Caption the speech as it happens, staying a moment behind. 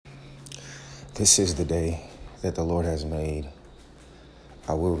This is the day that the Lord has made.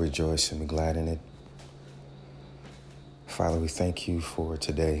 I will rejoice and be glad in it. Father, we thank you for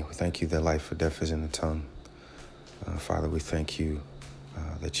today. We thank you that life or death is in the tongue. Father, we thank you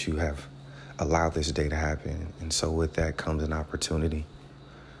that you have allowed this day to happen. And so with that comes an opportunity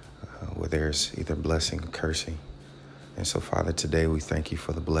where there's either blessing or cursing. And so, Father, today we thank you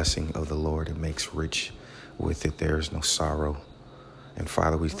for the blessing of the Lord. It makes rich. With it, there is no sorrow. And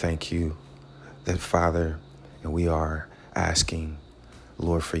Father, we thank you that, Father, and we are asking,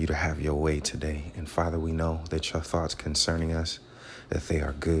 Lord, for you to have your way today. And Father, we know that your thoughts concerning us, that they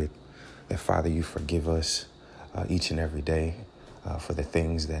are good. That, Father, you forgive us each and every day for the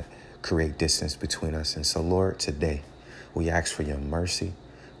things that create distance between us. And so, Lord, today we ask for your mercy.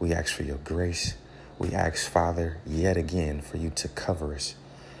 We ask for your grace. We ask, Father, yet again for you to cover us.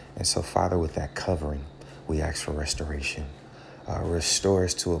 And so, Father, with that covering, we ask for restoration. Restore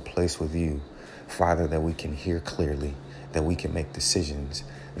us to a place with you, Father, that we can hear clearly, that we can make decisions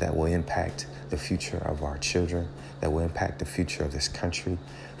that will impact the future of our children, that will impact the future of this country.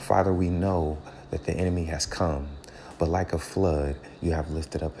 Father, we know that the enemy has come, but like a flood, you have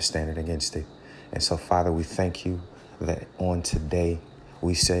lifted up a standard against it. And so, Father, we thank you that on today,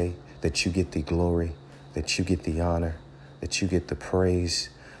 we say that you get the glory, that you get the honor, that you get the praise,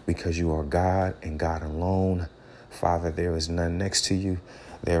 because you are God and God alone. Father, there is none next to you.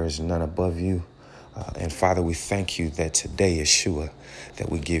 There is none above you. And Father, we thank you that today, Yeshua, that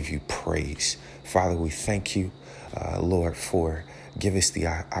we give you praise. Father, we thank you, Lord, for give us the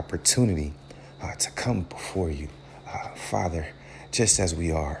opportunity to come before you, Father, just as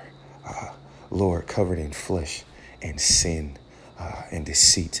we are, Lord, covered in flesh and sin and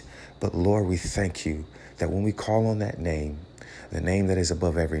deceit. But Lord, we thank you that when we call on that name, the name that is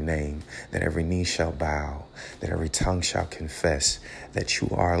above every name, that every knee shall bow, that every tongue shall confess that you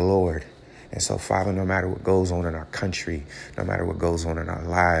are Lord. And so, Father, no matter what goes on in our country, no matter what goes on in our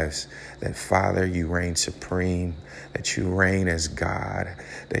lives, that, Father, you reign supreme, that you reign as God,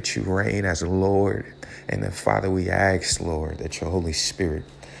 that you reign as Lord. And that, Father, we ask, Lord, that your Holy Spirit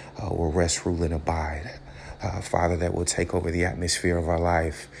will rest, rule, and abide. Father, that will take over the atmosphere of our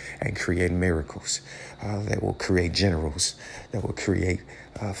life and create miracles, that will create generals, that will create,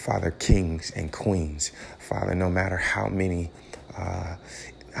 Father, kings and queens. Father, no matter how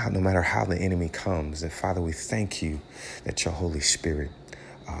the enemy comes, that, Father, we thank you that your Holy Spirit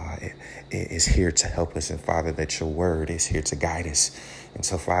is here to help us. And, Father, that your word is here to guide us. And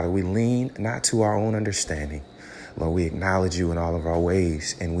so, Father, we lean not to our own understanding. Lord, we acknowledge you in all of our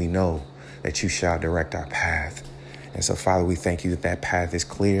ways, and we know that you shall direct our path. And so, Father, we thank you that that path is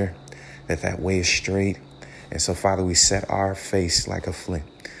clear, that that way is straight. And so, Father, we set our face like a flint.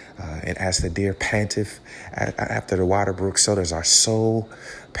 And as the deer panteth after the water brook, so does our soul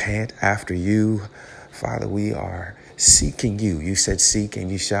pant after you. Father, we are seeking you. You said seek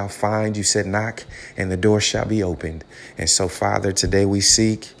and you shall find. You said knock and the door shall be opened. And so, Father, today we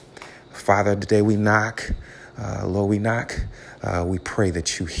seek. Father, today we knock. Lord, we knock. We pray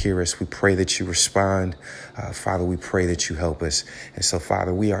that you hear us. We pray that you respond. Father, we pray that you help us. And so,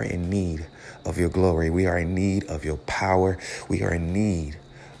 Father, we are in need of your glory. We are in need of your power. We are in need,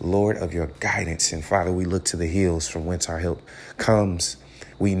 Lord, of your guidance. And Father, we look to the hills from whence our help comes.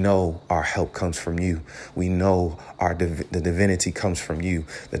 We know our help comes from you. We know the divinity comes from you.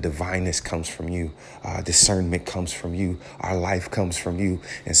 The divineness comes from you. Discernment comes from you. Our life comes from you.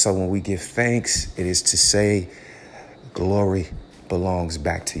 And so when we give thanks, it is to say glory belongs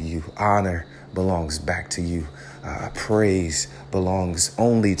back to you. Honor belongs back to you. Praise belongs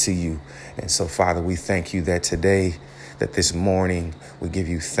only to you. And so, Father, we thank you that today, that this morning, we give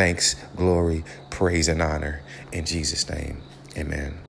you thanks, glory, praise, and honor. In Jesus' name, amen.